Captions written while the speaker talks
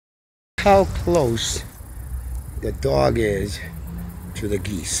How close the dog is to the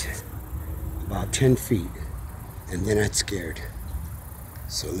geese. About 10 feet. And they're not scared.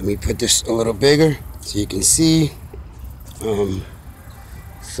 So let me put this a little bigger so you can see.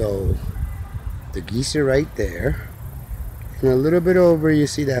 So the geese are right there. And a little bit over, you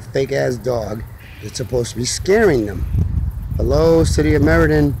see that fake ass dog that's supposed to be scaring them. Hello, city of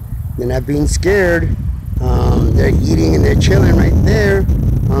Meriden. They're not being scared. They're eating and they're chilling right there.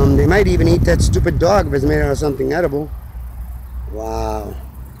 They might even eat that stupid dog if it's made out of something edible. Wow.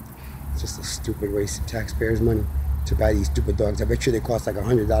 It's just a stupid waste of taxpayers' money to buy these stupid dogs. I bet you they cost like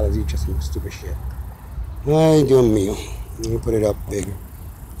 $100 each or some stupid shit. I do a meal. Let me put it up bigger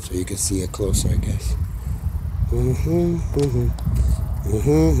so you can see it closer, I guess. Okay.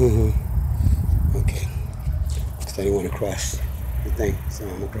 Because I didn't want to cross the thing, so I'm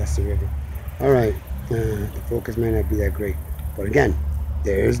going to cross the river. Alright. The focus may not be that great. But again,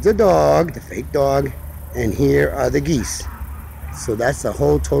 there's the dog, the fake dog, and here are the geese. So that's a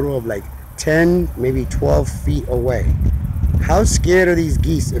whole total of like 10, maybe 12 feet away. How scared are these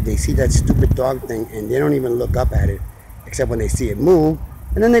geese if they see that stupid dog thing and they don't even look up at it except when they see it move,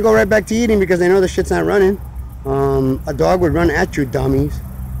 and then they go right back to eating because they know the shit's not running. A dog would run at you, dummies.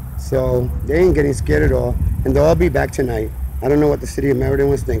 So they ain't getting scared at all, and they'll all be back tonight. I don't know what the city of Meriden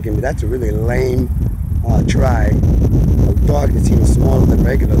was thinking, but that's a really lame try. A dog that's even smaller than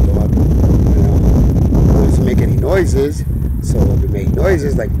regular dog. You know, doesn't make any noises. So if it made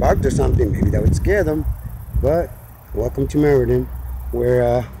noises like barked or something, maybe that would scare them. But welcome to Meriden,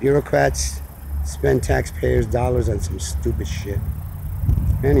 where bureaucrats spend taxpayers' dollars on some stupid shit.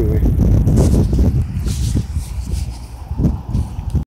 Anyway.